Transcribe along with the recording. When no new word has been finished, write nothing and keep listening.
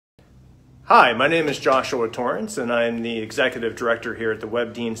Hi, my name is Joshua Torrance, and I'm the Executive Director here at the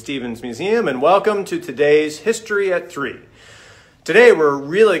Webb Dean Stevens Museum, and welcome to today's History at 3. Today, we're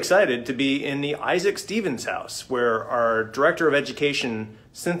really excited to be in the Iaasc Stevens house, where our Director of Education,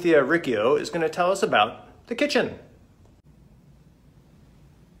 Cynthia Riccio, is going to tell us about the kitchen.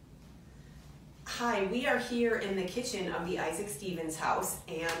 Hi, we are here in the kitchen of the Iaasc Stevens house,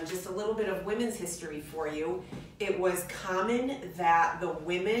 and just a little bit of women's history for you. It was common that the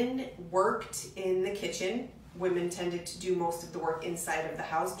women worked in the kitchen. Women tended to do most of the work inside of the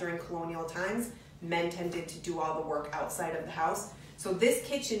house during colonial times. Men tended to do all the work outside of the house. So this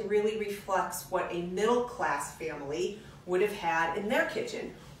kitchen really reflects what a middle-class family would have had in their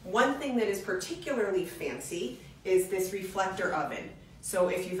kitchen. One thing that is particularly fancy is this reflector oven. So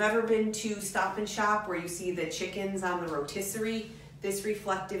if you've ever been to Stop and Shop where you see the chickens on the rotisserie, this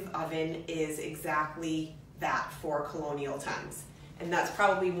reflective oven is exactly that for colonial times. And that's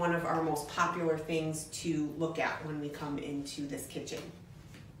probably one of our most popular things to look at when we come into this kitchen.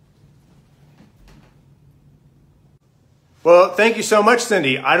 Well, thank you so much,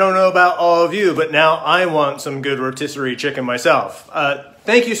 Cindy. I don't know about all of you, but now I want some good rotisserie chicken myself.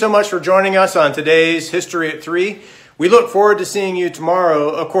 Thank you so much for joining us on today's History at 3. We look forward to seeing you tomorrow.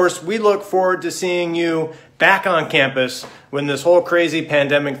 Of course, we look forward to seeing you back on campus when this whole crazy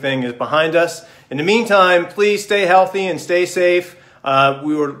pandemic thing is behind us. In the meantime, please stay healthy and stay safe.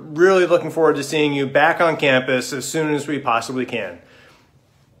 We were really looking forward to seeing you back on campus as soon as we possibly can.